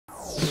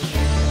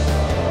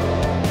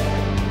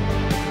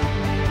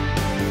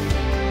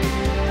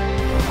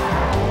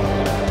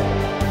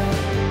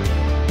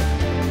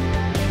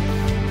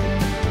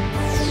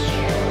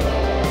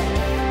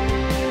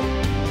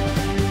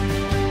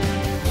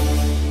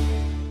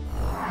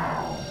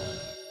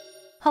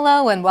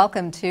Hello and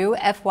welcome to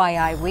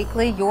FYI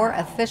Weekly, your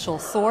official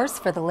source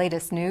for the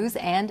latest news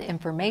and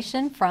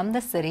information from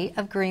the City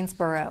of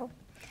Greensboro.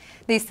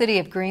 The City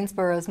of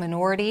Greensboro's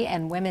Minority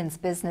and Women's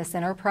Business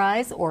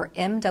Enterprise, or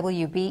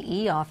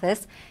MWBE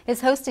office,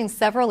 is hosting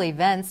several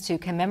events to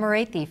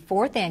commemorate the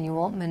 4th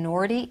Annual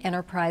Minority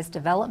Enterprise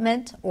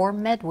Development, or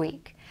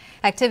MedWeek.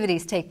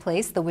 Activities take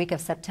place the week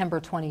of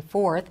September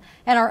 24th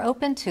and are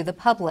open to the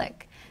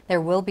public. There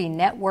will be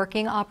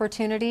networking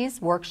opportunities,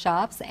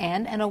 workshops,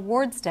 and an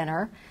awards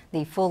dinner.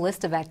 The full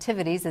list of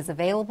activities is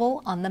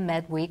available on the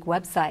MedWeek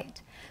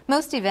website.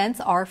 Most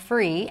events are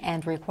free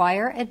and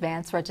require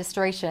advance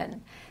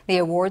registration. The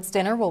awards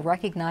dinner will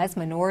recognize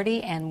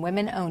minority and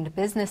women-owned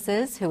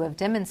businesses who have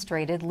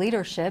demonstrated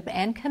leadership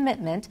and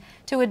commitment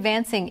to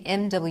advancing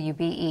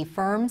MWBE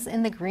firms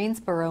in the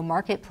Greensboro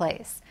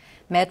marketplace.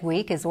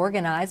 MedWeek is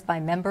organized by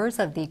members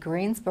of the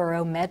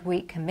Greensboro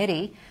MedWeek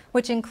Committee,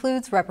 which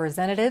includes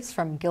representatives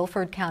from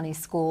Guilford County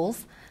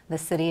Schools, the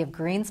City of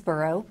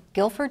Greensboro,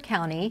 Guilford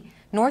County,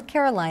 North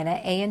Carolina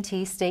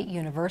A&T State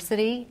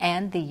University,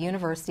 and the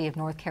University of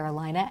North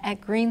Carolina at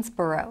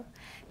Greensboro.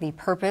 The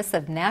purpose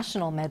of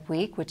National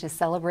MedWeek, which is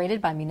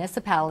celebrated by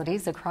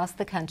municipalities across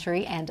the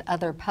country and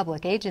other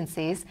public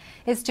agencies,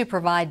 is to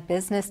provide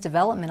business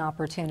development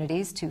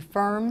opportunities to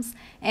firms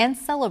and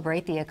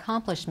celebrate the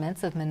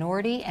accomplishments of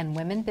minority and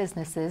women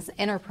businesses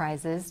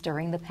enterprises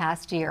during the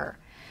past year.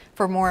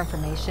 For more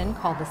information,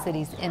 call the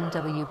city's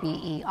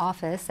MWBE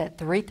office at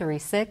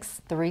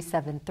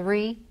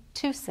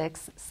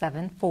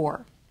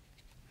 336-373-2674.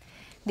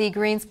 The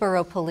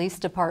Greensboro Police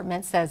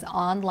Department says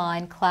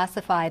online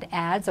classified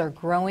ads are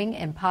growing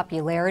in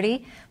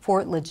popularity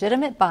for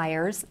legitimate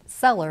buyers,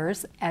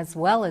 sellers, as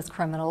well as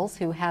criminals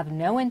who have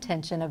no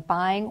intention of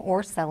buying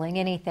or selling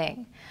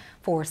anything.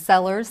 For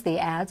sellers, the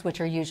ads,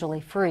 which are usually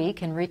free,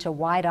 can reach a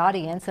wide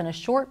audience in a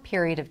short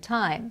period of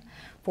time.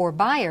 For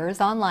buyers,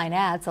 online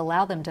ads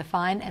allow them to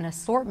find an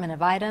assortment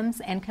of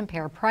items and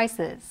compare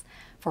prices.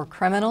 For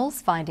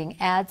criminals, finding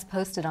ads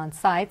posted on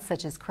sites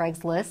such as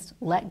Craigslist,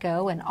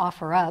 LetGo, and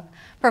OfferUp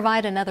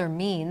provide another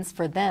means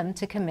for them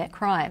to commit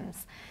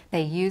crimes.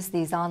 They use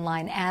these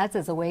online ads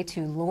as a way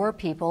to lure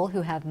people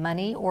who have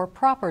money or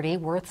property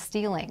worth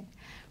stealing.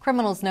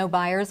 Criminals know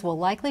buyers will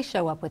likely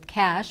show up with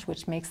cash,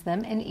 which makes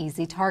them an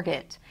easy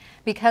target.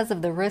 Because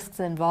of the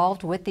risks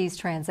involved with these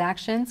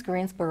transactions,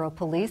 Greensboro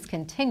Police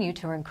continue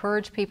to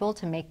encourage people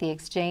to make the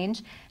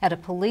exchange at a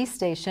police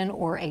station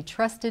or a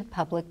trusted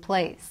public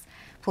place.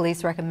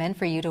 Police recommend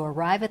for you to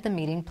arrive at the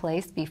meeting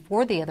place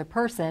before the other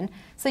person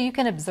so you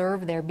can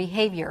observe their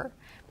behavior.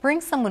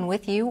 Bring someone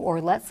with you or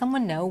let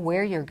someone know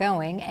where you're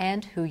going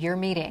and who you're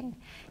meeting.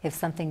 If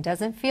something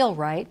doesn't feel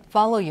right,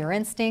 follow your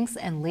instincts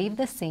and leave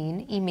the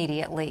scene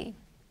immediately.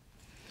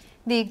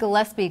 The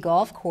Gillespie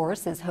Golf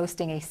Course is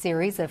hosting a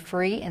series of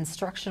free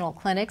instructional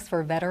clinics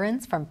for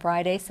veterans from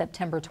Friday,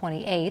 September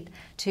 28th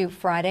to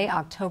Friday,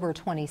 October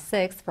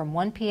 26th from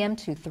 1 p.m.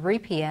 to 3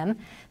 p.m.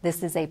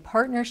 This is a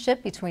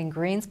partnership between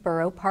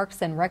Greensboro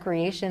Parks and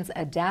Recreation's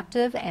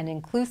Adaptive and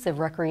Inclusive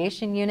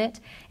Recreation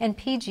Unit and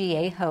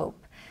PGA Hope.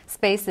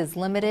 Space is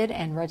limited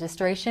and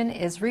registration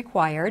is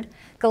required.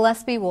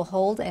 Gillespie will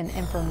hold an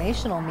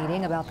informational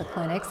meeting about the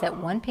clinics at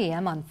 1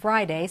 p.m. on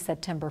Friday,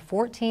 September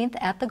 14th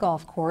at the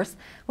golf course,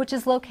 which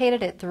is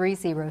located at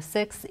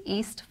 306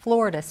 East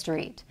Florida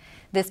Street.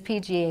 This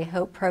PGA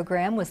Hope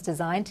program was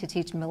designed to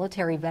teach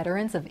military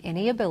veterans of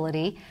any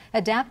ability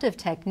adaptive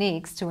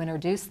techniques to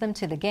introduce them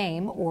to the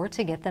game or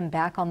to get them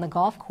back on the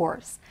golf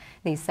course.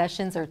 These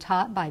sessions are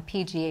taught by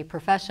PGA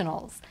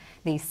professionals.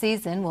 The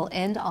season will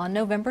end on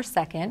November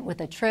 2nd with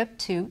a trip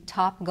to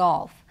Top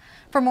Golf.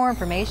 For more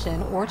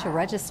information or to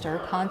register,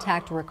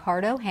 contact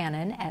Ricardo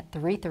Hannon at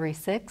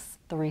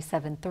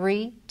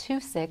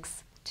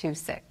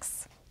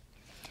 336-373-2626.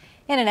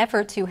 In an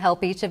effort to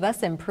help each of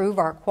us improve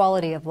our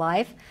quality of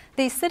life,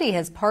 the city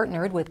has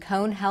partnered with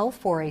Cone Health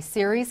for a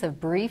series of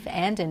brief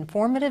and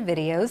informative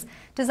videos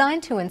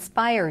designed to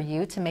inspire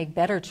you to make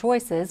better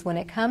choices when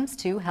it comes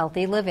to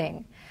healthy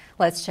living.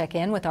 Let's check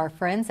in with our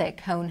friends at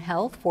Cone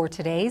Health for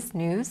today's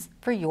News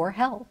for Your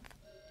Health.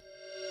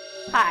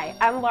 Hi,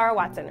 I'm Laura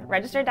Watson,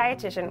 registered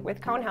dietitian with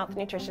Cone Health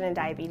Nutrition and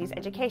Diabetes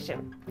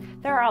Education.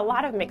 There are a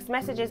lot of mixed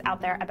messages out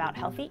there about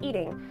healthy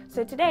eating,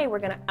 so today we're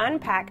going to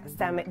unpack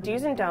some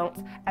do's and don'ts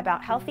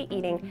about healthy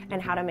eating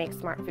and how to make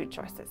smart food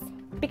choices.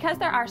 Because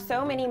there are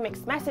so many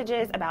mixed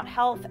messages about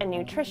health and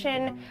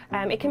nutrition,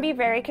 it can be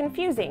very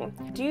confusing.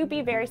 Do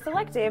be very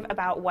selective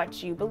about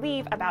what you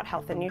believe about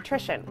health and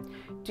nutrition.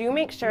 Do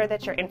make sure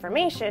that your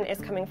information is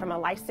coming from a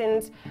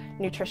licensed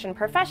nutrition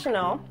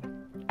professional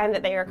and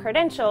that they are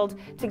credentialed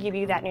to give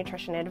you that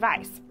nutrition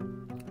advice.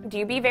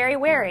 Do be very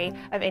wary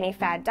of any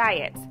fad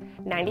diets.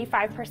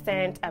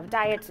 95% of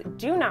diets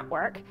do not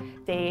work.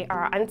 They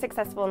are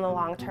unsuccessful in the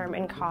long term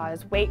and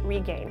cause weight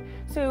regain.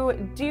 So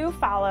do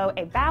follow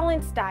a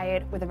balanced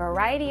diet with a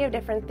variety of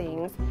different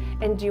things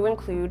and do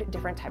include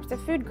different types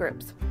of food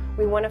groups.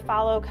 We want to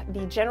follow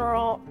the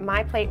general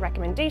My Plate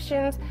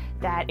recommendations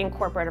that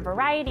incorporate a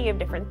variety of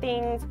different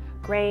things,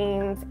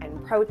 grains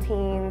and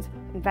proteins,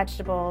 and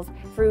vegetables,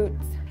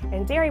 fruits,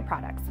 and dairy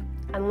products.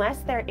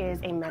 Unless there is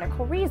a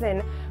medical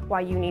reason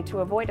why you need to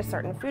avoid a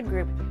certain food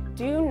group,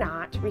 do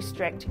not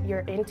restrict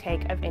your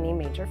intake of any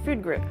major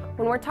food group.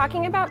 When we're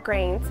talking about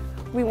grains,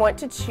 we want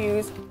to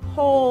choose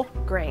whole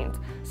grains.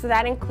 So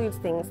that includes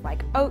things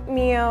like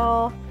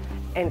oatmeal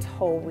and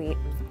whole wheat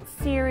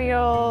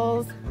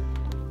cereals,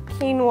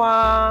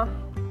 quinoa,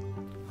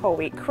 whole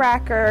wheat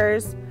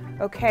crackers.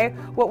 Okay,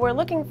 what we're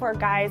looking for,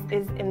 guys,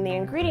 is in the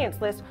ingredients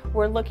list,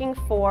 we're looking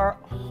for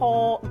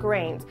whole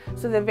grains.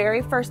 So the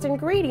very first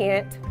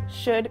ingredient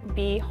should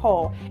be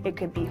whole. It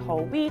could be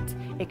whole wheat,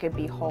 it could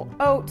be whole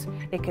oat,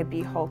 it could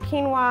be whole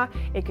quinoa,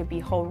 it could be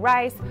whole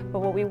rice,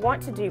 but what we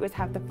want to do is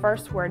have the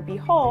first word be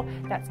whole.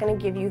 That's going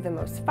to give you the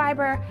most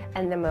fiber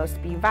and the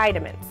most B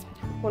vitamins.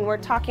 When we're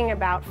talking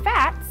about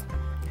fats,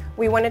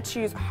 we want to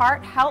choose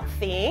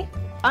heart-healthy,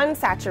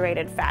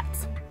 unsaturated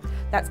fats.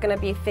 That's going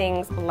to be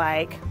things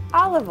like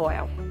olive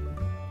oil,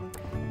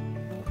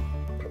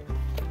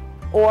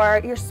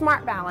 or your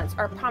Smart Balance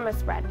or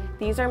pumice bread.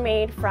 These are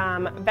made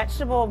from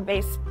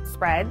vegetable-based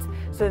spreads,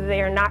 so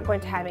they are not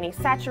going to have any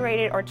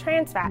saturated or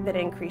trans fat that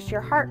increase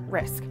your heart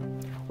risk.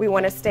 We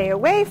want to stay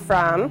away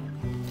from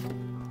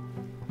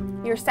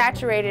your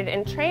saturated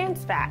and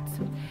trans fats.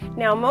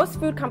 Now,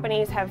 most food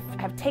companies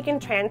have taken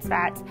trans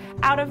fats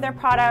out of their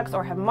products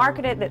or have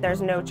marketed that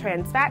there's no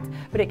trans fats,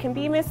 but it can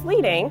be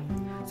misleading.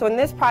 So in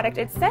this product,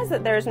 it says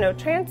that there's no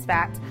trans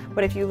fats,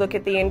 but if you look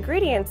at the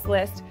ingredients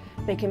list,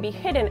 they can be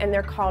hidden, and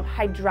they're called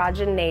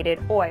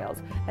hydrogenated oils.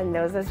 And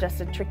those is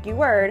just a tricky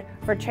word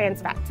for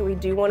trans fat. So we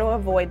do want to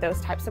avoid those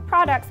types of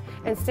products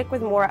and stick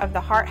with more of the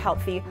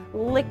heart-healthy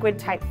liquid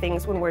type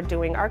things when we're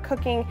doing our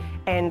cooking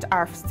and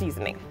our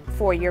seasoning.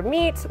 For your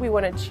meat, we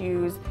want to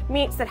choose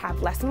meats that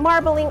have less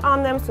marbling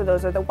on them, so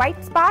those are the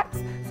white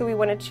spots. So we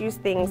want to choose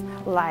things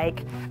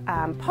like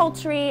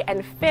poultry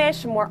and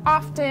fish more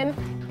often.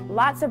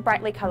 Lots of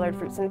brightly colored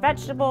fruits and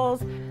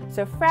vegetables,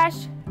 so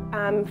fresh,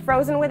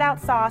 frozen without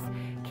sauce.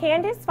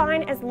 Canned is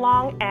fine as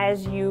long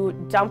as you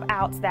dump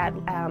out that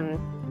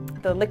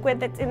the liquid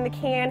that's in the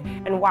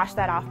can and wash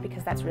that off,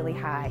 because that's really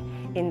high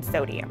in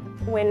sodium.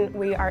 When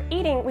we are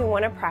eating, we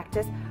want to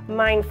practice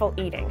mindful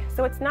eating.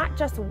 So it's not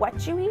just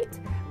what you eat,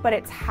 but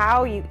it's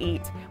how you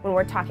eat when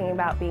we're talking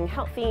about being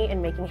healthy and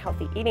making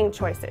healthy eating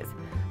choices.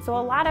 So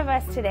a lot of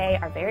us today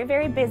are very,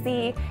 very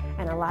busy,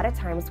 and a lot of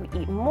times we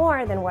eat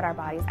more than what our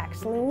bodies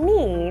actually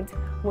need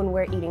when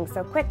we're eating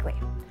so quickly.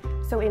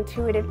 So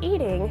intuitive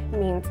eating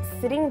means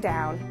sitting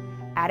down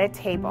at a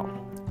table,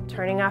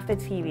 turning off the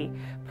TV,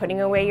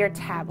 putting away your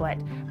tablet,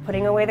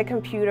 putting away the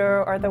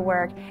computer or the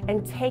work,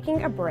 and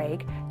taking a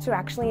break to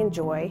actually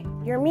enjoy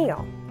your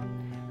meal.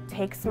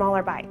 Take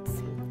smaller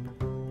bites.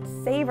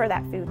 Savor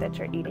that food that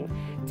you're eating.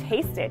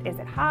 Taste it. Is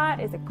it hot?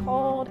 Is it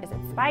cold? Is it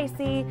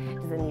spicy?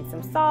 Does it need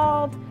some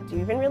salt? Do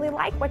you even really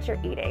like what you're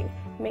eating?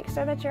 Make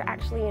sure that you're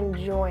actually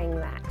enjoying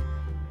that.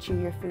 Chew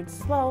your food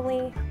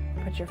slowly.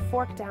 Put your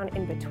fork down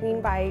in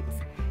between bites.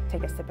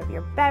 Take a sip of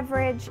your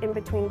beverage in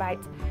between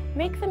bites.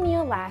 Make the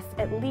meal last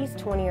at least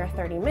 20 or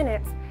 30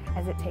 minutes,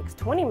 as it takes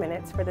 20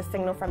 minutes for the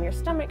signal from your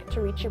stomach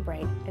to reach your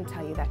brain and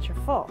tell you that you're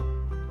full.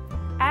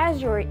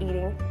 As you're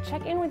eating,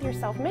 check in with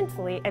yourself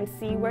mentally and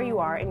see where you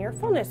are in your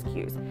fullness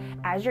cues.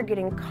 As you're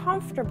getting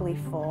comfortably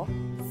full,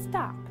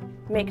 stop.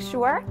 Make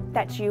sure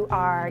that you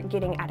are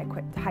getting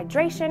adequate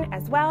hydration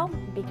as well,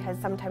 because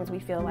sometimes we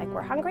feel like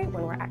we're hungry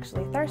when we're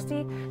actually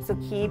thirsty. So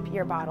keep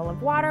your bottle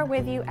of water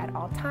with you at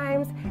all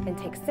times and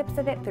take sips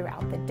of it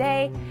throughout the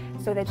day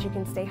so that you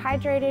can stay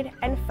hydrated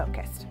and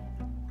focused.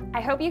 I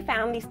hope you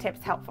found these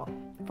tips helpful.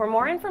 For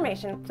more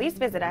information, please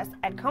visit us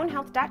at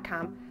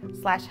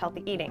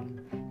conehealth.com/healthyeating.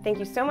 Thank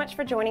you so much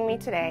for joining me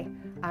today.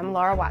 I'm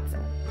Laura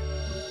Watson.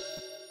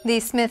 The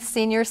Smith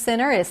Senior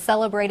Center is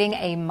celebrating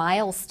a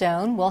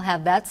milestone. We'll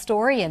have that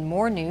story and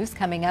more news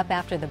coming up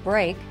after the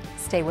break.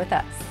 Stay with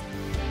us.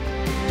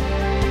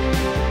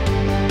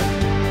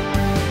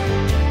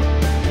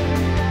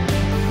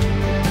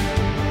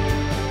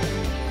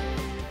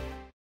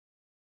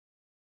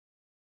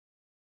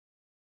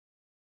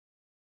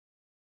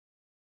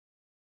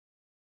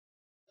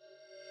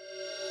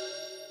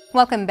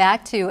 Welcome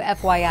back to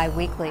FYI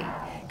Weekly.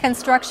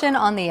 Construction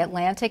on the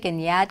Atlantic and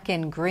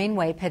Yadkin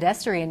Greenway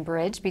pedestrian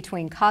bridge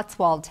between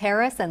Cotswold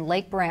Terrace and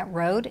Lake Brant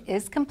Road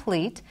is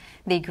complete.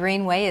 The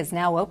Greenway is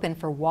now open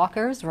for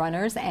walkers,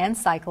 runners, and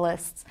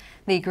cyclists.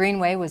 The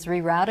Greenway was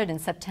rerouted in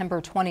September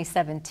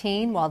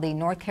 2017, while the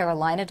North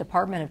Carolina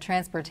Department of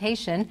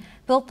Transportation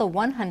built the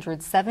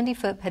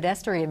 170-foot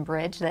pedestrian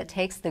bridge that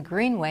takes the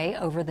Greenway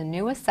over the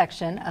newest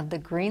section of the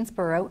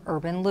Greensboro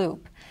Urban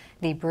Loop.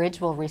 The bridge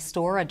will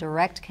restore a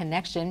direct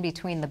connection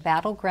between the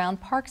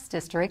Battleground Parks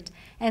District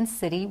and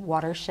city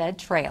watershed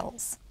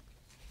trails.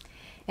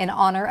 In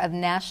honor of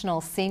National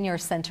Senior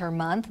Center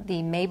Month,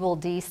 the Mabel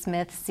D.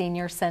 Smith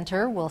Senior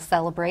Center will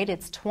celebrate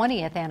its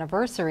 20th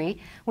anniversary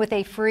with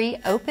a free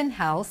open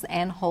house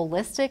and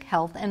holistic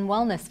health and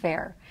wellness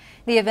fair.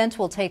 The event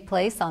will take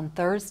place on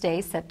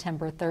Thursday,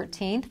 September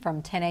 13th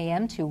from 10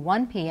 a.m. to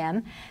 1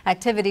 p.m.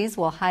 Activities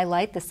will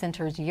highlight the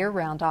center's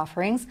year-round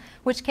offerings,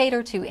 which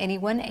cater to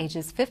anyone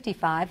ages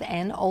 55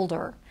 and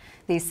older.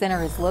 The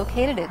center is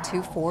located at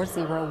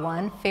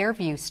 2401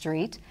 Fairview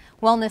Street.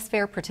 Wellness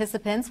Fair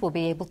participants will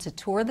be able to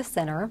tour the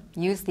center,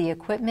 use the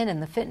equipment in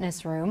the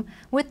fitness room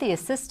with the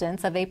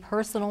assistance of a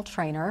personal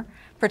trainer,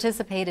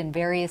 participate in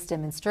various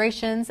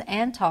demonstrations,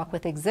 and talk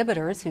with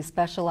exhibitors who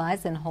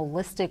specialize in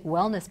holistic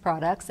wellness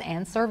products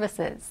and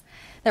services.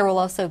 There will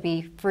also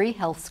be free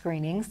health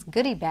screenings,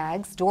 goodie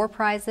bags, door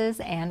prizes,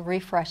 and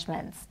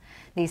refreshments.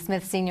 The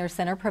Smith Senior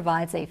Center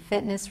provides a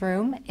fitness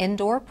room,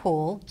 indoor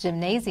pool,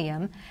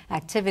 gymnasium,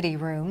 activity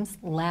rooms,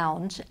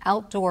 lounge,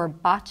 outdoor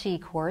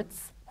bocce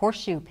courts,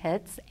 horseshoe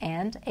pits,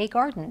 and a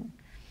garden.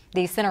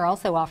 The center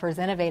also offers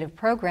innovative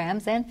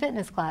programs and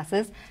fitness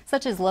classes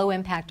such as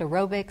low-impact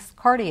aerobics,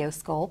 cardio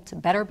sculpt,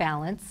 better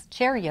balance,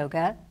 chair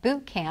yoga,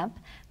 boot camp,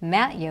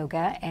 mat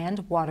yoga,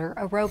 and water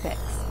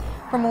aerobics.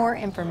 For more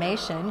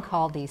information,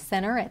 call the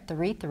center at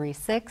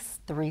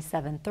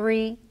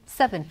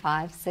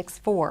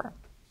 336-373-7564.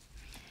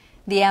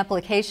 The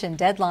application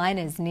deadline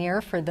is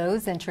near for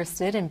those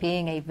interested in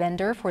being a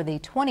vendor for the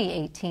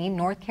 2018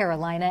 North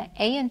Carolina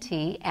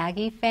A&T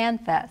Aggie Fan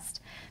Fest.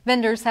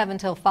 Vendors have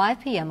until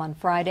 5 p.m. on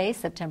Friday,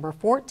 September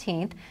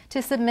 14th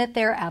to submit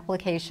their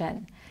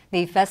application.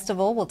 The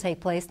festival will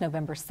take place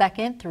November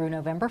 2nd through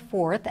November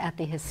 4th at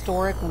the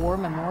historic War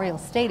Memorial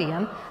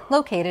Stadium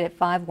located at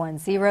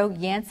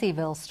 510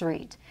 Yanceyville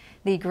Street.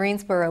 The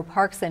Greensboro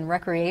Parks and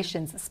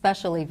Recreation's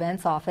Special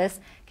Events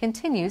Office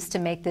continues to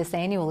make this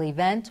annual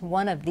event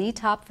one of the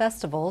top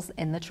festivals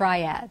in the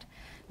Triad.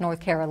 North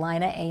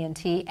Carolina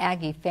A&T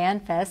Aggie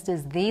Fan Fest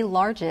is the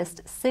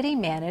largest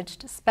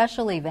city-managed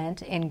special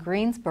event in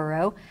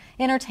Greensboro,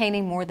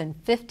 entertaining more than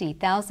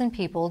 50,000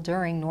 people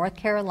during North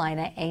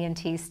Carolina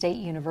A&T State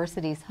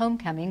University's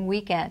homecoming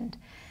weekend.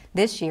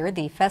 This year,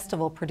 the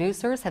festival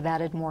producers have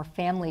added more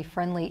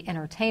family-friendly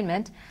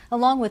entertainment,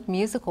 along with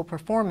musical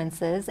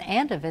performances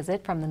and a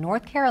visit from the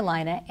North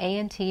Carolina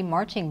A&T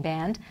Marching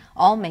Band,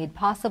 all made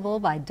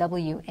possible by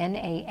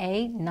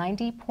WNAA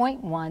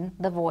 90.1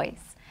 The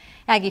Voice.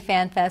 Aggie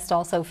Fan Fest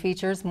also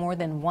features more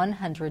than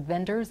 100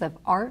 vendors of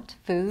art,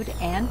 food,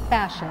 and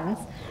fashions.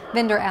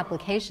 Vendor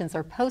applications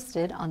are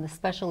posted on the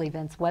special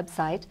events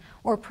website,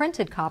 or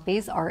printed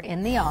copies are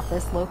in the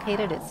office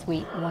located at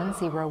Suite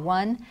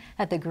 101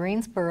 at the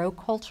Greensboro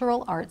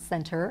Cultural Arts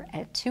Center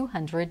at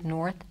 200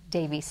 North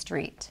Davie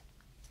Street.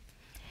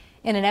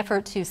 In an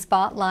effort to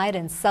spotlight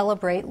and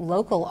celebrate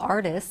local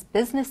artists,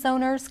 business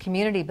owners,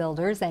 community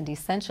builders, and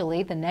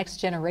essentially the next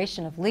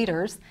generation of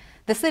leaders,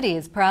 the city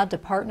is proud to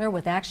partner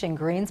with Action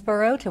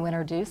Greensboro to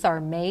introduce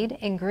our Made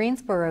in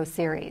Greensboro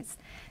series.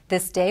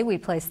 This day we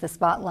place the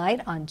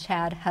spotlight on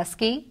Chad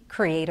Husky,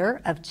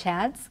 creator of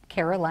Chad's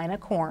Carolina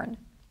Corn.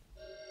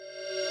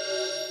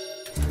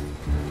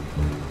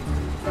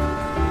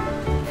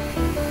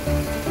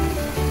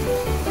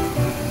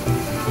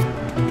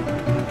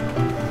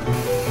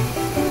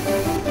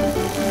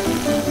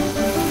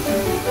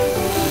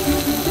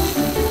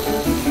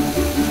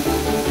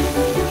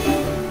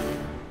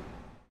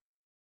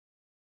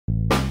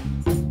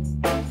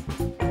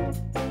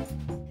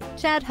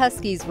 Chad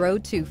Husky's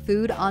road to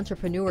food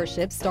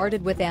entrepreneurship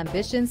started with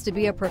ambitions to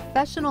be a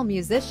professional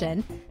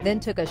musician, then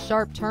took a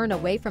sharp turn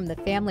away from the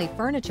family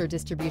furniture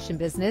distribution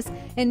business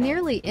and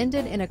nearly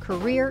ended in a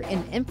career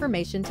in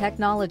information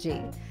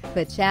technology.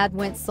 But Chad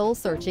went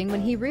soul-searching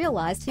when he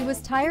realized he was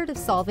tired of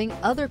solving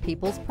other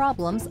people's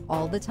problems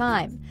all the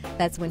time.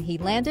 That's when he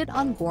landed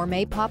on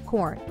gourmet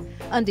popcorn.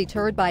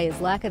 Undeterred by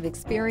his lack of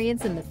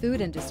experience in the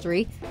food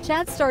industry,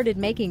 Chad started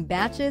making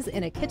batches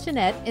in a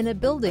kitchenette in a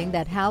building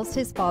that housed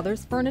his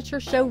father's furniture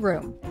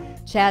showroom.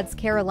 Chad's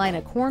Carolina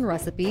corn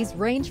recipes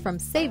range from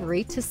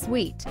savory to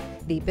sweet.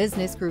 The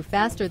business grew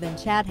faster than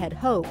Chad had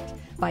hoped.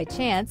 By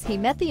chance, he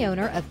met the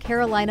owner of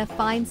Carolina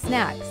Fine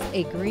Snacks,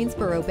 a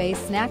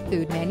Greensboro-based snack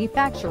food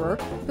manufacturer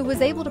who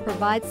was able to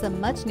provide some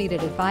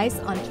much-needed advice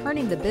on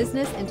turning the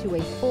business into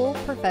a full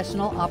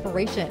professional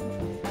operation.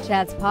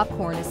 Chad's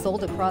popcorn is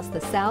sold across the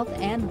South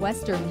and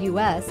Western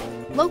U.S.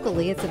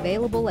 Locally, it's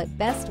available at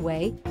Best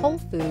Way, Whole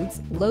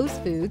Foods, Lowe's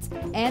Foods,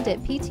 and at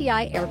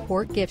PTI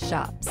Airport gift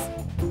shops.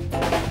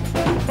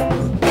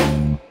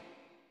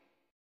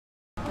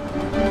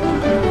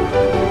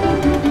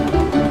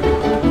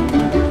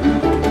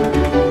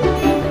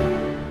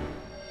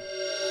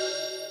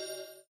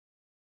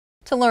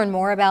 To learn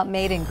more about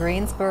Made in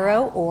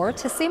Greensboro or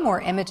to see more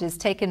images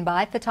taken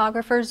by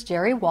photographers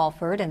Jerry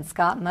Walford and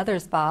Scott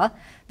Mothersbaugh,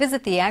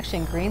 visit the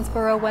Action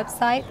Greensboro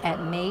website at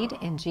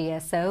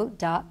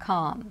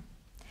madeingso.com.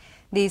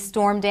 The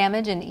storm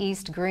damage in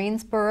East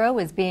Greensboro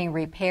is being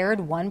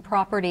repaired one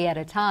property at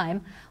a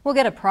time. We'll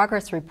get a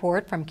progress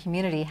report from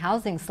Community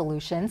Housing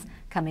Solutions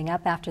coming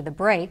up after the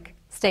break.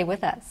 Stay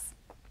with us.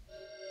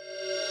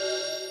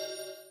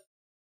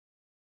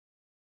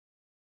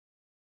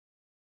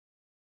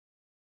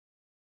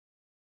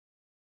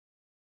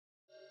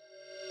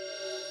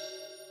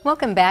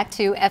 Welcome back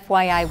to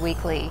FYI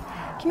Weekly.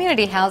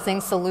 Community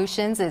Housing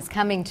Solutions is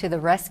coming to the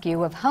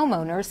rescue of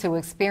homeowners who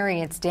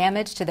experienced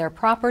damage to their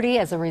property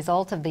as a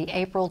result of the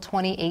April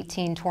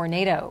 2018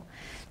 tornado.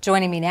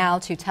 Joining me now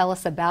to tell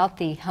us about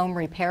the home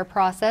repair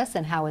process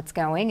and how it's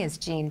going is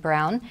Gene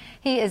Brown.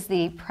 He is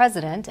the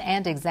President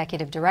and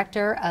Executive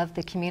Director of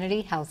the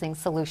Community Housing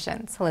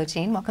Solutions. Hello,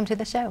 Gene. Welcome to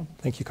the show.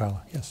 Thank you,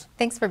 Carla. Yes.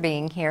 Thanks for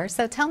being here.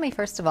 So tell me,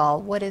 first of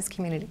all, what is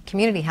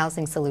Community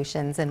Housing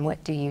Solutions and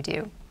what do you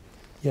do?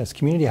 Yes,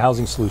 Community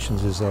Housing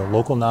Solutions is a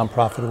local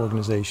nonprofit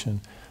organization.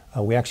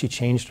 We actually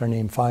changed our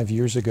name 5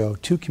 years ago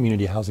to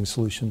Community Housing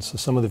Solutions, so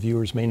some of the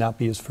viewers may not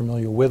be as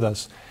familiar with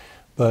us,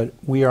 but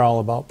we are all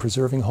about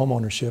preserving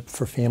homeownership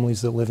for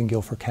families that live in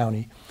Guilford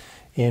County.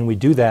 And we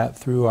do that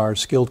through our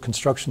skilled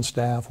construction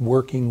staff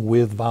working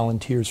with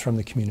volunteers from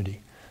the community.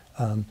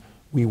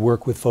 We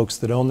work with folks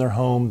that own their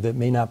home that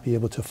may not be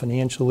able to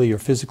financially or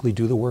physically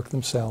do the work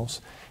themselves.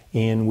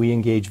 And we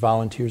engage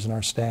volunteers in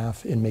our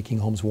staff in making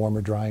homes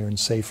warmer, drier, and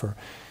safer.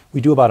 We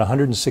do about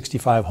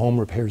 165 home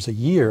repairs a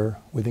year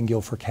within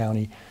Guilford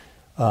County.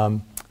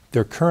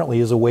 There currently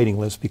is a waiting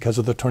list because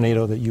of the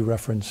tornado that you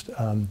referenced.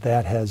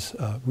 That has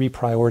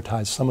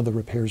reprioritized some of the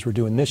repairs we're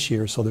doing this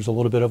year, so there's a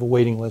little bit of a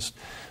waiting list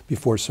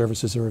before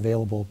services are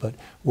available, but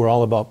we're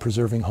all about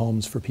preserving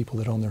homes for people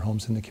that own their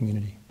homes in the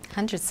community.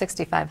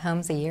 165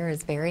 homes a year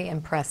is very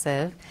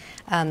impressive.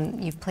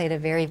 You've played a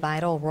very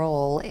vital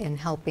role in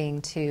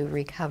helping to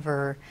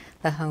recover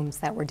the homes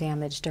that were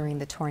damaged during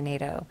the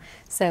tornado.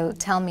 So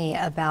tell me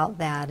about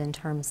that in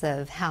terms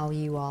of how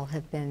you all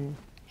have been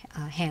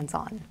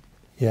hands-on.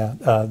 Yeah,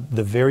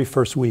 the very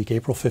first week,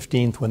 April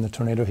 15th, when the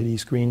tornado hit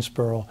East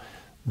Greensboro,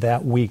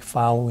 that week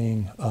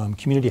following,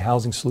 Community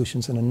Housing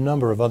Solutions and a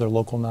number of other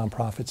local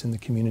nonprofits in the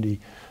community,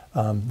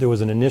 there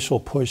was an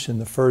initial push in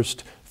the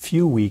first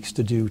few weeks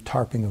to do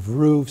tarping of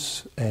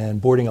roofs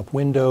and boarding up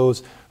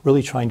windows,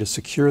 really trying to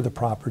secure the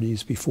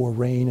properties before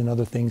rain and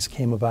other things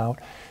came about.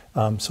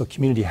 So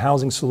Community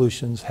Housing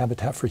Solutions,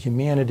 Habitat for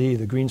Humanity,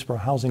 the Greensboro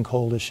Housing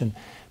Coalition,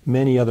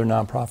 many other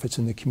nonprofits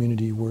in the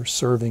community were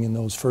serving in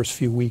those first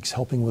few weeks,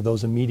 helping with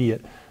those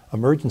immediate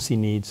emergency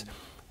needs.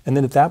 And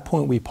then at that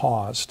point we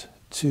paused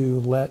to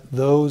let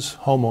those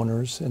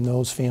homeowners and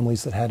those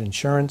families that had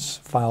insurance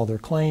file their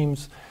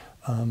claims,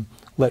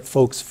 let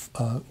folks,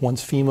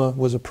 once FEMA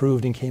was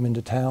approved and came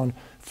into town,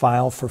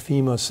 file for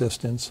FEMA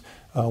assistance,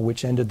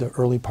 which ended the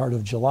early part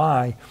of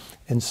July.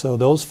 And so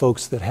those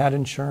folks that had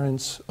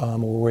insurance or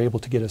were able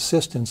to get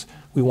assistance,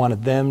 we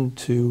wanted them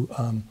to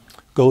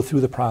go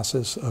through the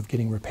process of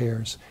getting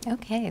repairs.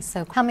 Okay,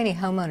 so how many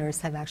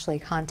homeowners have actually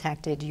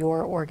contacted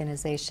your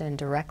organization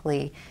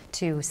directly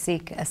to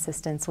seek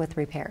assistance with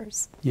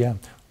repairs? Yeah.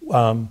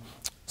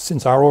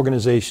 Since our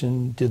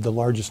organization did the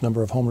largest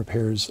number of home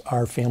repairs,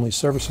 our Family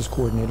Services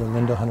Coordinator,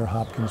 Linda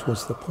Hunter-Hopkins,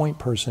 was the point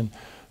person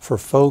for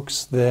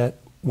folks that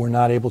were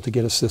not able to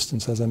get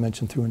assistance, as I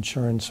mentioned, through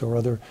insurance or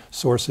other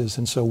sources.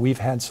 And so we've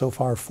had so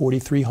far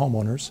 43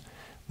 homeowners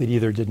that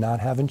either did not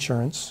have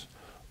insurance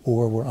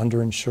or were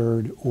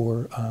underinsured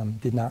or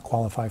did not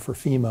qualify for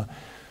FEMA.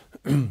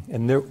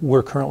 And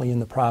we're currently in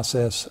the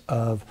process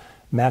of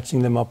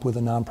matching them up with a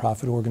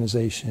nonprofit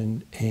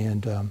organization,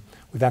 and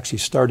we've actually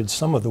started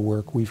some of the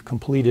work. We've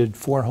completed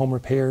 4 home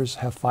repairs,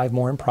 have 5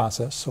 more in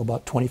process, so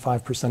about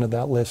 25% of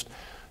that list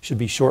should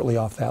be shortly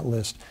off that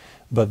list.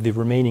 But the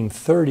remaining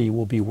 30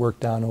 will be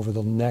worked on over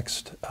the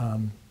next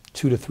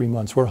 2 to 3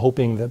 months. We're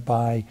hoping that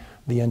by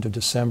the end of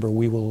December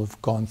we will have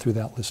gone through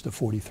that list of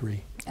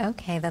 43.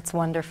 Okay, that's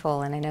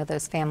wonderful, and I know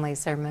those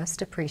families are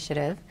most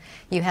appreciative.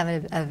 You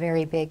have a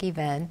very big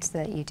event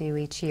that you do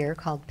each year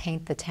called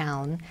Paint the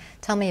Town.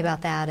 Tell me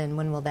about that, and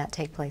when will that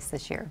take place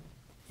this year?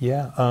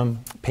 Yeah,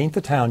 Paint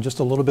the Town, just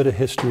a little bit of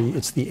history.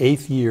 It's the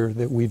 8th year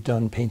that we've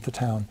done Paint the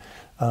Town.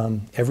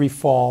 Every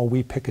fall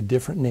we pick a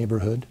different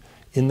neighborhood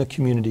in the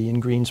community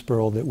in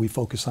Greensboro that we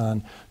focus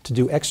on to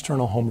do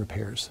external home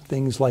repairs.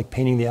 Things like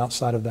painting the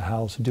outside of the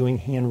house, doing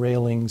hand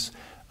railings,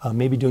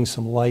 maybe doing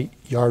some light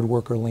yard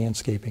work or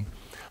landscaping.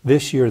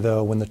 This year,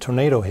 though, when the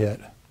tornado hit,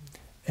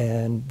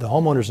 and the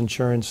homeowner's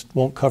insurance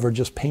won't cover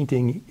just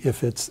painting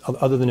if it's,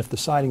 other than if the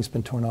siding's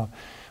been torn off,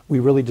 we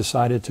really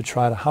decided to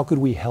try to, how could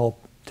we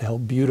help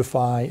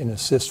beautify and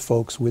assist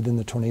folks within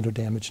the tornado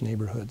damaged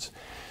neighborhoods.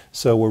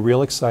 So we're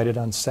real excited.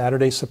 On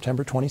Saturday,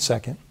 September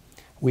 22nd,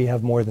 we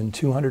have more than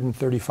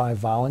 235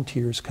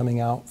 volunteers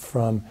coming out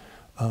from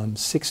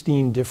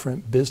 16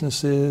 different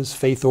businesses,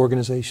 faith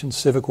organizations,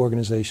 civic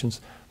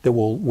organizations that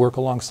will work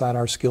alongside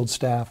our skilled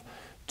staff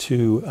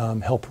to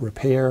help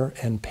repair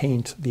and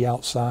paint the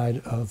outside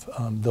of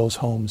those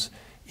homes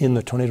in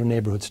the tornado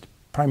neighborhoods,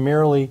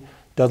 primarily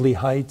Dudley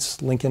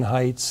Heights, Lincoln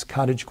Heights,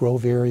 Cottage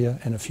Grove area,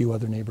 and a few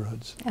other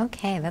neighborhoods.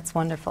 Okay, that's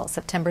wonderful.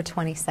 September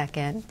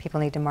 22nd, people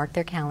need to mark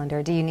their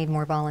calendar. Do you need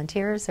more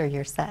volunteers or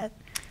you're set?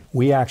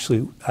 We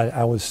actually,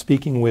 I was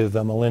speaking with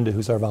Melinda,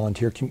 who's our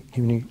volunteer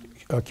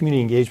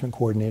community engagement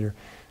coordinator.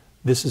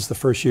 This is the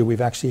first year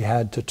we've actually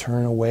had to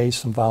turn away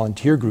some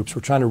volunteer groups.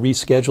 We're trying to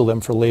reschedule them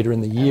for later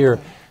in the year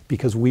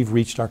because we've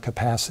reached our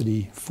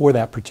capacity for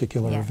that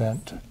particular Yes.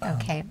 event.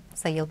 Okay,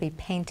 so you'll be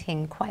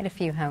painting quite a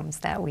few homes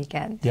that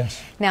weekend.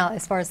 Yes. Now,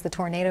 as far as the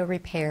tornado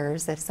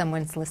repairs, if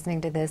someone's listening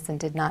to this and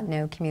did not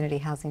know Community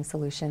Housing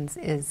Solutions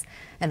is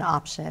an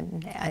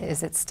option,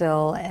 is it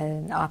still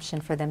an option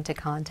for them to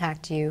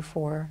contact you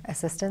for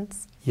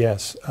assistance?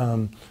 Yes,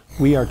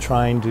 we are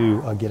trying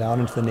to get out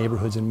into the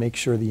neighborhoods and make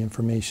sure the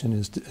information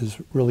is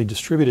really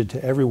distributed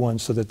to everyone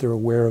so that they're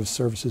aware of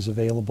services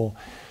available.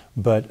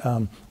 But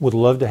would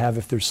love to have,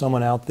 if there's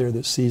someone out there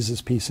that sees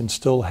this piece and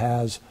still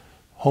has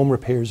home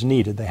repairs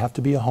needed, they have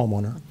to be a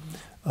homeowner,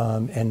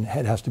 and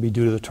it has to be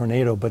due to the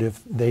tornado, but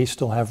if they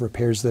still have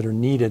repairs that are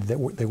needed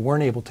that they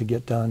weren't able to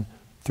get done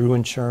through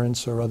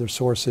insurance or other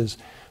sources,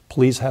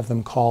 please have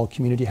them call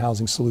Community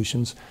Housing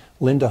Solutions.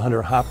 Linda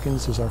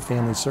Hunter-Hopkins is our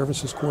Family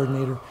Services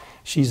Coordinator.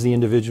 She's the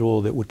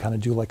individual that would kind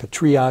of do like a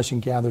triage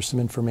and gather some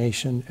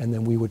information, and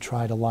then we would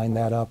try to line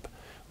that up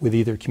with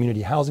either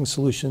Community Housing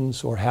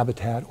Solutions or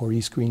Habitat or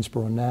East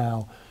Greensboro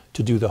Now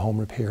to do the home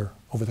repair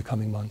over the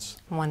coming months.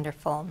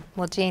 Wonderful.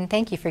 Well, Jean,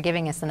 thank you for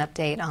giving us an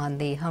update on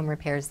the home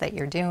repairs that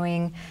you're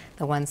doing,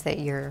 the ones that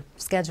you're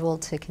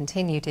scheduled to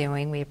continue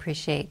doing. We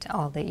appreciate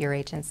all that your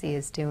agency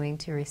is doing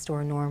to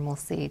restore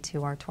normalcy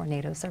to our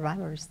tornado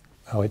survivors.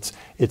 Oh,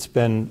 it's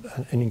been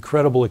an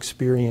incredible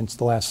experience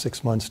the last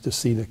 6 months to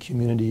see the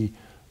community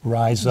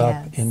rise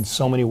up in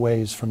so many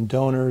ways, from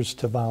donors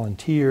to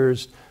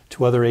volunteers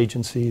to other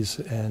agencies,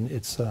 and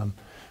it's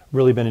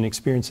really been an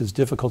experience as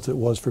difficult as it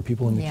was for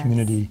people in the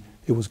community.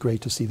 It was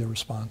great to see the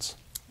response.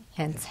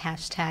 Hence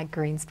hashtag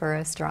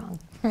Greensboro Strong.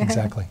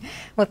 Exactly.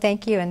 Well,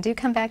 thank you, and do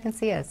come back and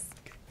see us.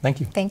 Thank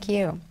you. Thank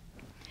you.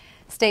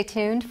 Stay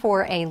tuned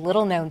for a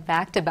little-known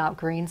fact about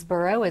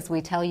Greensboro as we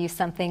tell you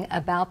something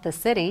about the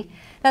city.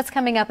 That's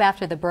coming up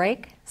after the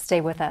break. Stay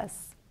with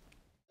us.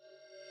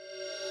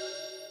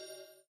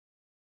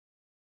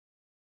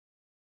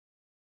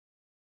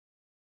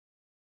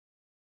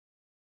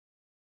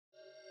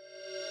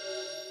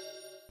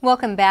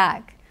 Welcome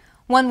back.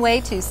 One way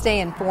to stay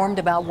informed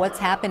about what's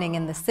happening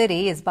in the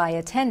city is by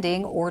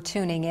attending or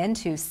tuning in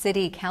to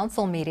city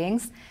council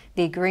meetings.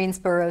 The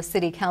Greensboro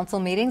City Council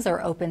meetings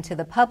are open to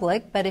the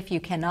public, but if you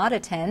cannot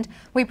attend,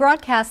 we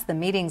broadcast the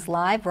meetings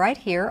live right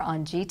here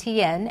on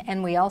GTN,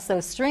 and we also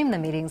stream the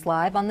meetings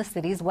live on the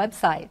city's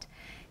website.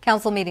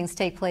 Council meetings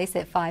take place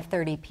at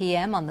 5:30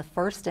 p.m. on the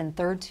first and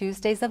third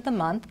Tuesdays of the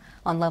month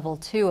on Level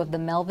 2 of the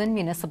Melvin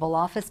Municipal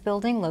Office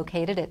Building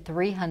located at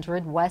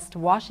 300 West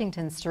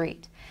Washington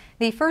Street.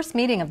 The first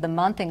meeting of the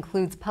month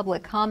includes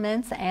public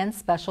comments and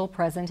special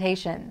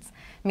presentations.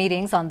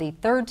 Meetings on the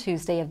third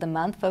Tuesday of the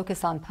month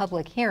focus on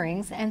public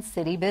hearings and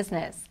city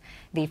business.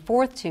 The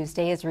fourth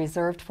Tuesday is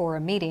reserved for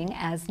a meeting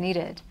as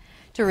needed.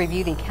 To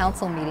review the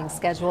council meeting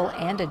schedule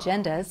and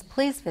agendas,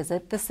 please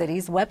visit the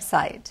city's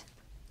website.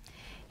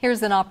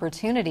 Here's an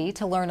opportunity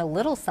to learn a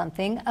little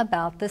something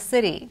about the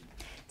city.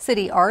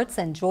 City Arts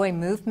and Joy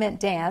Movement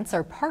Dance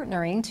are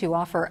partnering to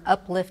offer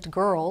Uplift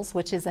Girls,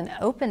 which is an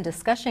open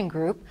discussion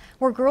group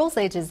where girls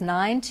ages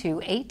 9 to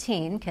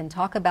 18 can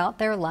talk about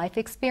their life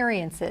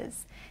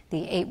experiences.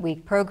 The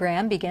 8-week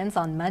program begins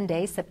on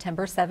Monday,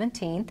 September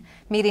 17th.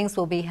 Meetings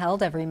will be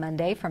held every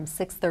Monday from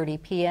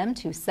 6:30 p.m.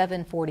 to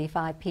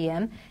 7:45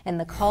 p.m. in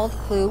the Called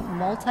Clue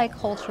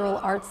Multicultural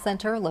Arts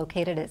Center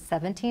located at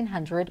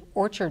 1700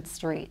 Orchard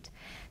Street.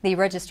 The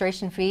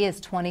registration fee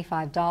is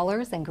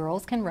 $25 and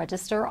girls can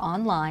register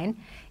online.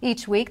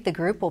 Each week, the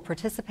group will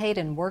participate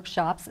in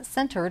workshops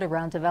centered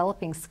around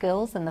developing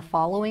skills in the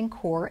following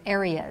core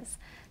areas: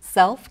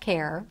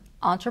 self-care,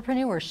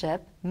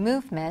 entrepreneurship,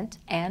 movement,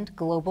 and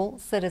global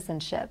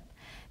citizenship.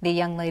 The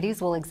young ladies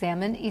will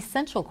examine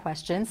essential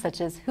questions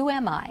such as who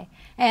am I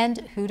and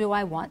who do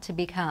I want to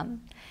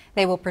become.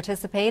 They will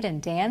participate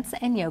in dance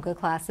and yoga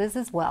classes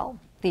as well.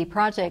 The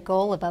project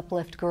goal of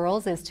Uplift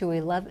Girls is to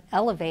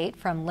elevate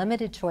from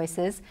limited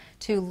choices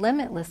to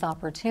limitless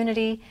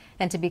opportunity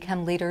and to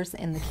become leaders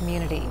in the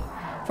community.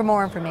 For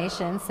more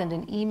information, send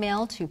an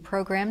email to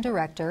Program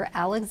Director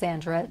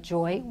Alexandra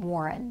Joy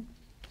Warren.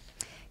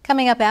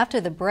 Coming up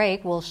after the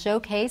break, we'll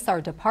showcase our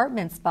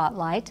department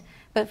spotlight.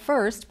 But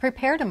first,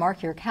 prepare to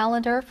mark your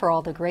calendar for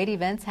all the great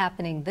events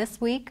happening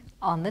this week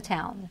on the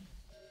town.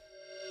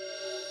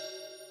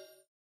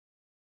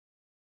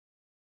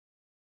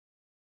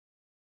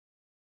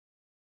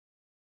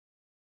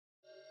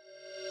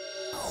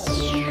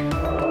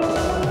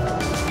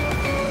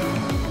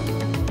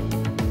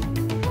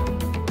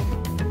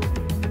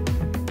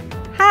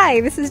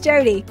 Hi, this is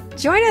Jody.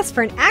 Join us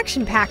for an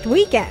action-packed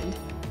weekend.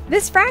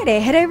 This Friday,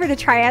 head over to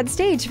Triad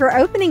Stage for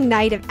opening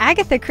night of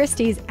Agatha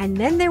Christie's And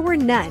Then There Were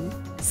None.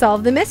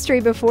 Solve the mystery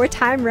before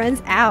time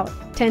runs out.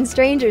 10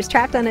 strangers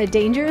trapped on a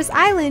dangerous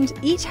island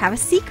each have a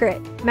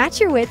secret. Match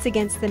your wits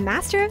against the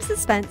master of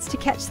suspense to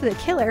catch the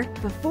killer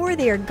before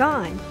they are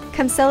gone.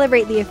 Come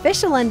celebrate the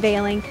official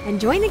unveiling and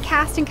join the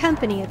cast and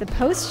company at the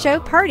post-show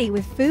party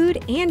with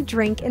food and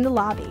drink in the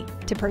lobby.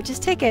 To purchase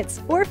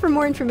tickets or for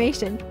more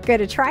information, go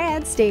to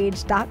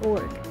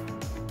triadstage.org.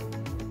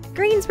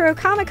 Greensboro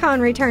Comic-Con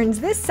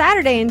returns this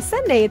Saturday and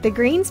Sunday at the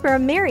Greensboro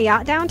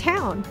Marriott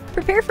downtown.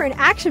 Prepare for an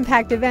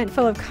action-packed event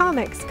full of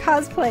comics,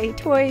 cosplay,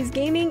 toys,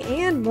 gaming,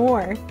 and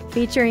more.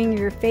 Featuring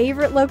your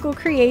favorite local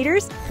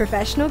creators,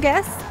 professional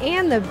guests,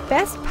 and the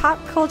best pop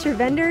culture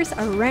vendors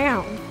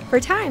around. For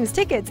times,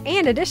 tickets,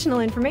 and additional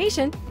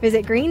information,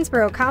 visit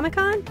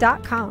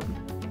GreensboroComicCon.com.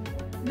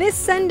 This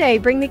Sunday,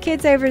 bring the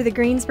kids over to the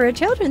Greensboro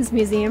Children's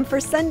Museum for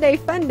Sunday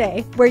Fun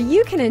Day, where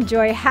you can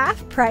enjoy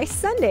half-price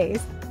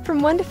Sundays.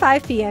 From 1 to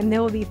 5 p.m.,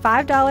 there will be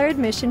 $5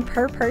 admission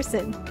per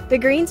person. The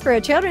Greensboro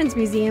Children's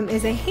Museum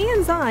is a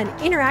hands-on,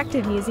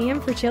 interactive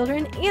museum for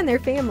children and their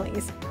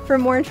families. For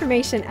more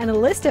information and a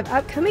list of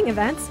upcoming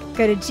events,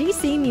 go to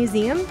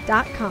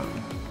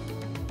gcmuseum.com.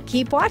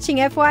 Keep watching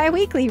FYI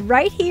Weekly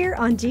right here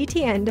on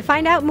GTN to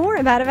find out more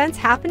about events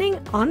happening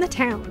on the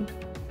town.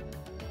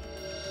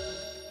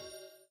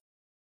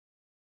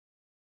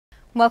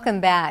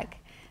 Welcome back.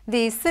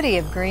 The City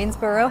of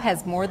Greensboro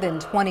has more than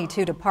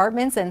 22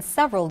 departments and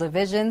several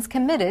divisions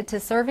committed to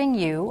serving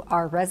you,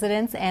 our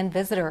residents and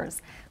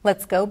visitors.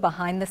 Let's go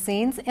behind the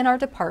scenes in our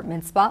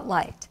department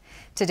spotlight.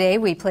 Today,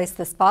 we place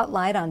the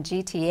spotlight on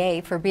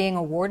GTA for being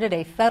awarded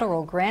a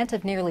federal grant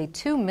of nearly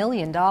 $2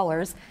 million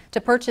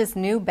to purchase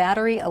new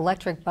battery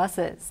electric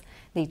buses.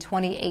 The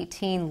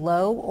 2018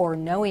 Low or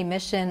No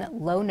Emission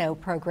Low-No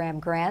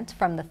program grant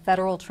from the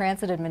Federal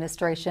Transit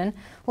Administration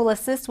will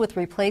assist with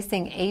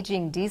replacing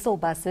aging diesel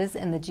buses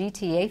in the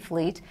GTA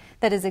fleet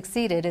that has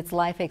exceeded its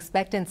life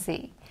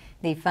expectancy.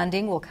 The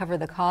funding will cover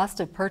the cost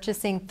of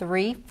purchasing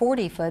 3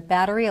 40-foot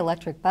battery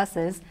electric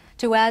buses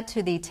to add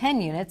to the 10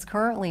 units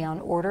currently on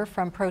order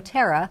from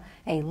Proterra,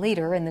 a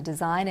leader in the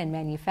design and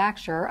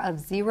manufacture of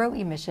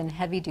zero-emission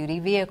heavy-duty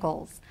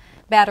vehicles.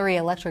 Battery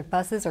electric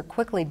buses are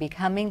quickly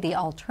becoming the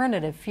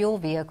alternative fuel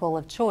vehicle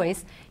of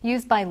choice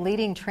used by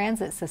leading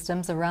transit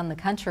systems around the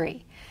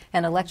country.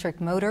 An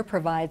electric motor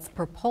provides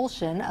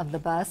propulsion of the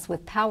bus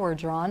with power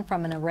drawn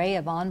from an array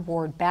of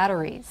onboard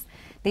batteries.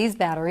 These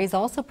batteries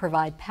also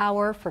provide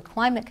power for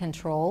climate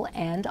control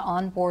and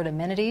onboard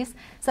amenities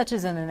such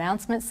as an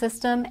announcement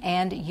system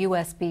and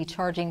USB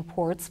charging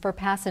ports for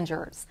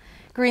passengers.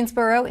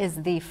 Greensboro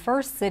is the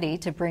first city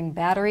to bring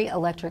battery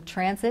electric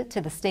transit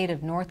to the state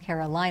of North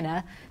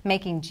Carolina,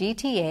 making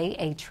GTA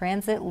a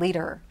transit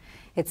leader.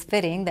 It's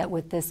fitting that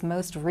with this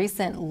most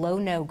recent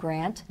Low-No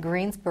grant,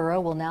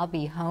 Greensboro will now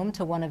be home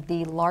to one of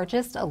the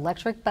largest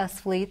electric bus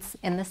fleets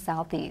in the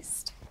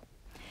Southeast.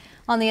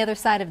 On the other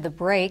side of the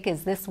break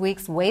is this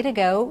week's Way to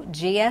Go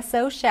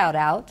GSO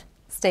shout-out.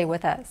 Stay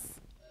with us.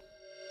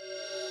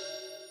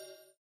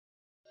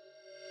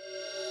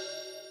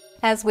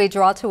 As we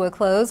draw to a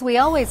close, we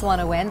always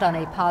want to end on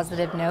a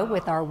positive note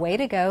with our Way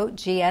to Go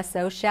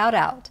GSO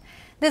shout-out.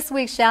 This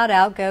week's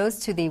shout-out goes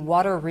to the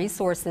Water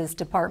Resources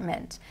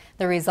Department.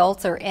 The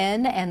results are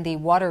in, and the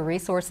Water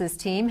Resources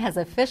team has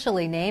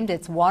officially named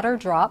its water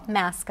drop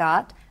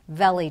mascot,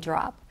 Valley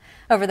Drop.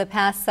 Over the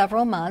past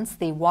several months,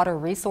 the Water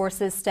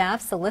Resources staff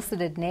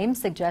solicited name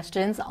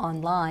suggestions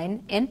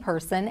online, in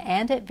person,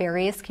 and at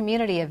various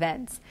community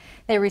events.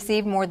 They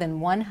received more than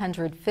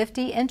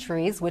 150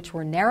 entries, which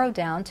were narrowed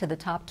down to the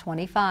top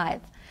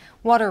 25.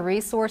 Water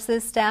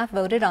Resources staff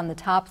voted on the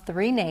top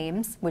 3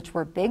 names, which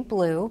were Big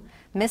Blue,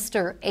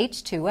 Mr.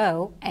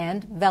 H2O,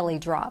 and Valley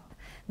Drop.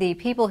 The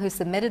people who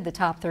submitted the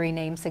top 3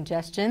 name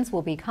suggestions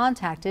will be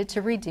contacted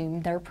to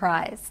redeem their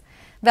prize.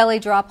 Valley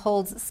Drop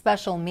holds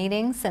special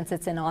meaning since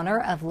it's in honor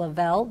of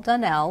Lavelle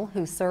Donnell,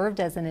 who served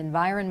as an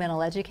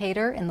environmental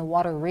educator in the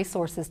Water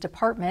Resources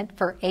Department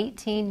for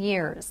 18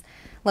 years.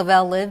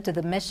 Lavelle lived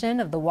the mission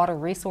of the Water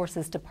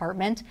Resources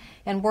Department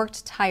and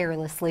worked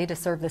tirelessly to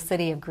serve the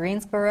city of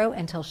Greensboro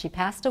until she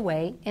passed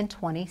away in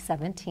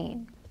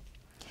 2017.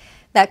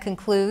 That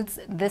concludes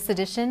this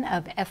edition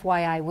of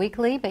FYI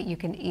Weekly, but you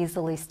can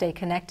easily stay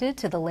connected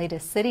to the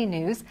latest city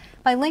news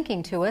by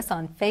linking to us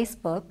on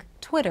Facebook,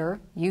 Twitter,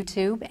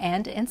 YouTube,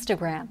 and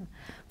Instagram.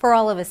 For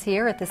all of us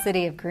here at the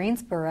City of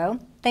Greensboro,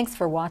 thanks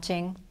for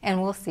watching,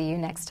 and we'll see you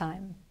next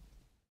time.